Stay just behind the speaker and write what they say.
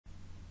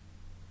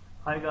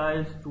Hi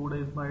guys,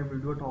 today is my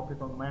video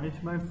topic on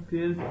management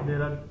skills.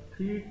 There are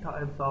three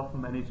types of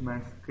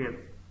management skills.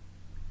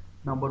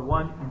 Number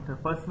one,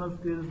 interpersonal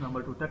skills.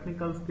 Number two,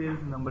 technical skills.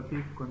 Number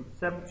three,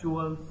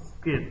 conceptual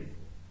skills.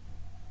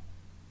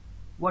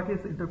 What is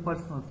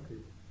interpersonal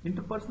skills?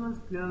 Interpersonal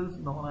skills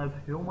known as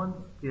human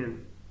skills.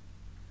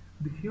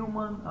 The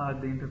human or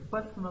the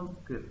interpersonal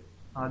skills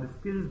are the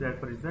skills that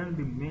present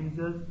the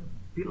manager's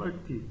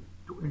ability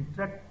to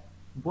interact,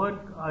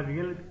 work or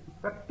relate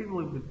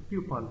effectively with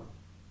people.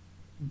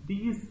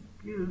 These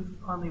skills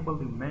enable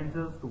the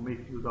managers to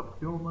make use of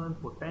human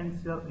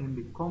potential in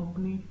the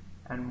company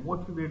and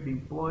motivate the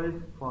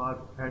employees for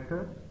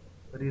better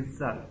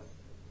results.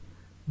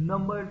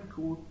 Number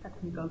two,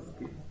 technical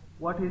skills.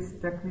 What is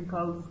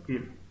technical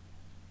skill?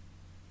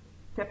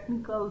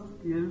 Technical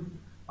skills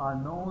are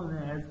known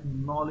as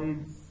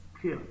knowledge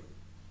skills.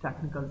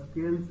 Technical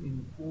skills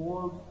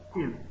involve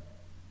skills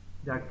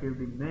that give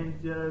the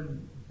manager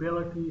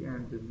ability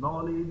and the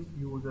knowledge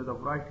uses a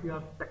variety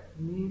of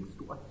techniques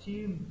to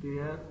achieve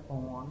their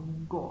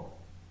own goal.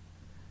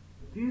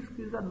 These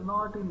skills are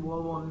not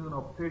involved only in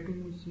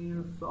operating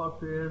machines,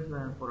 softwares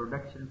and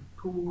production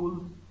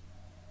tools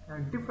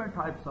and different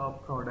types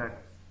of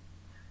products,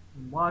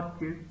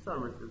 market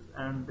services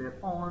and their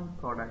own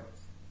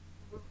products.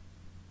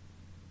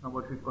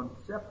 Number three,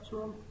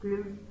 conceptual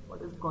skills.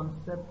 What is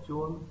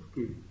conceptual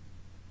skills?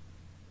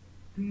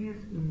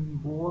 These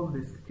involve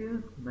the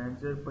skills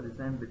manager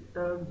present the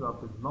terms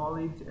of the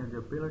knowledge and the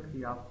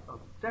ability of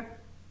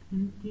abstract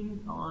thinking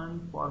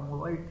and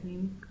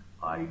formulating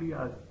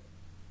ideas.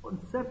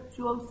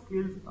 Conceptual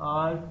skills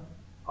are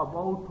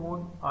about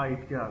on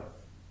ideas,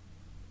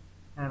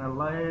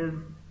 analyze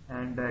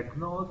and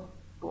diagnose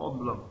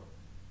problems.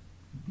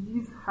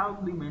 These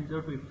help the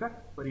manager to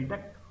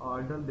predict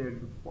hurdle their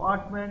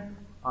department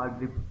or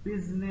the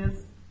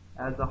business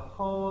as a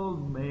whole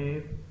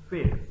may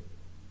face.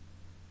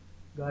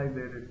 Guys,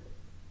 there are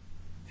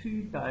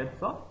three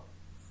types of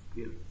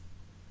skills.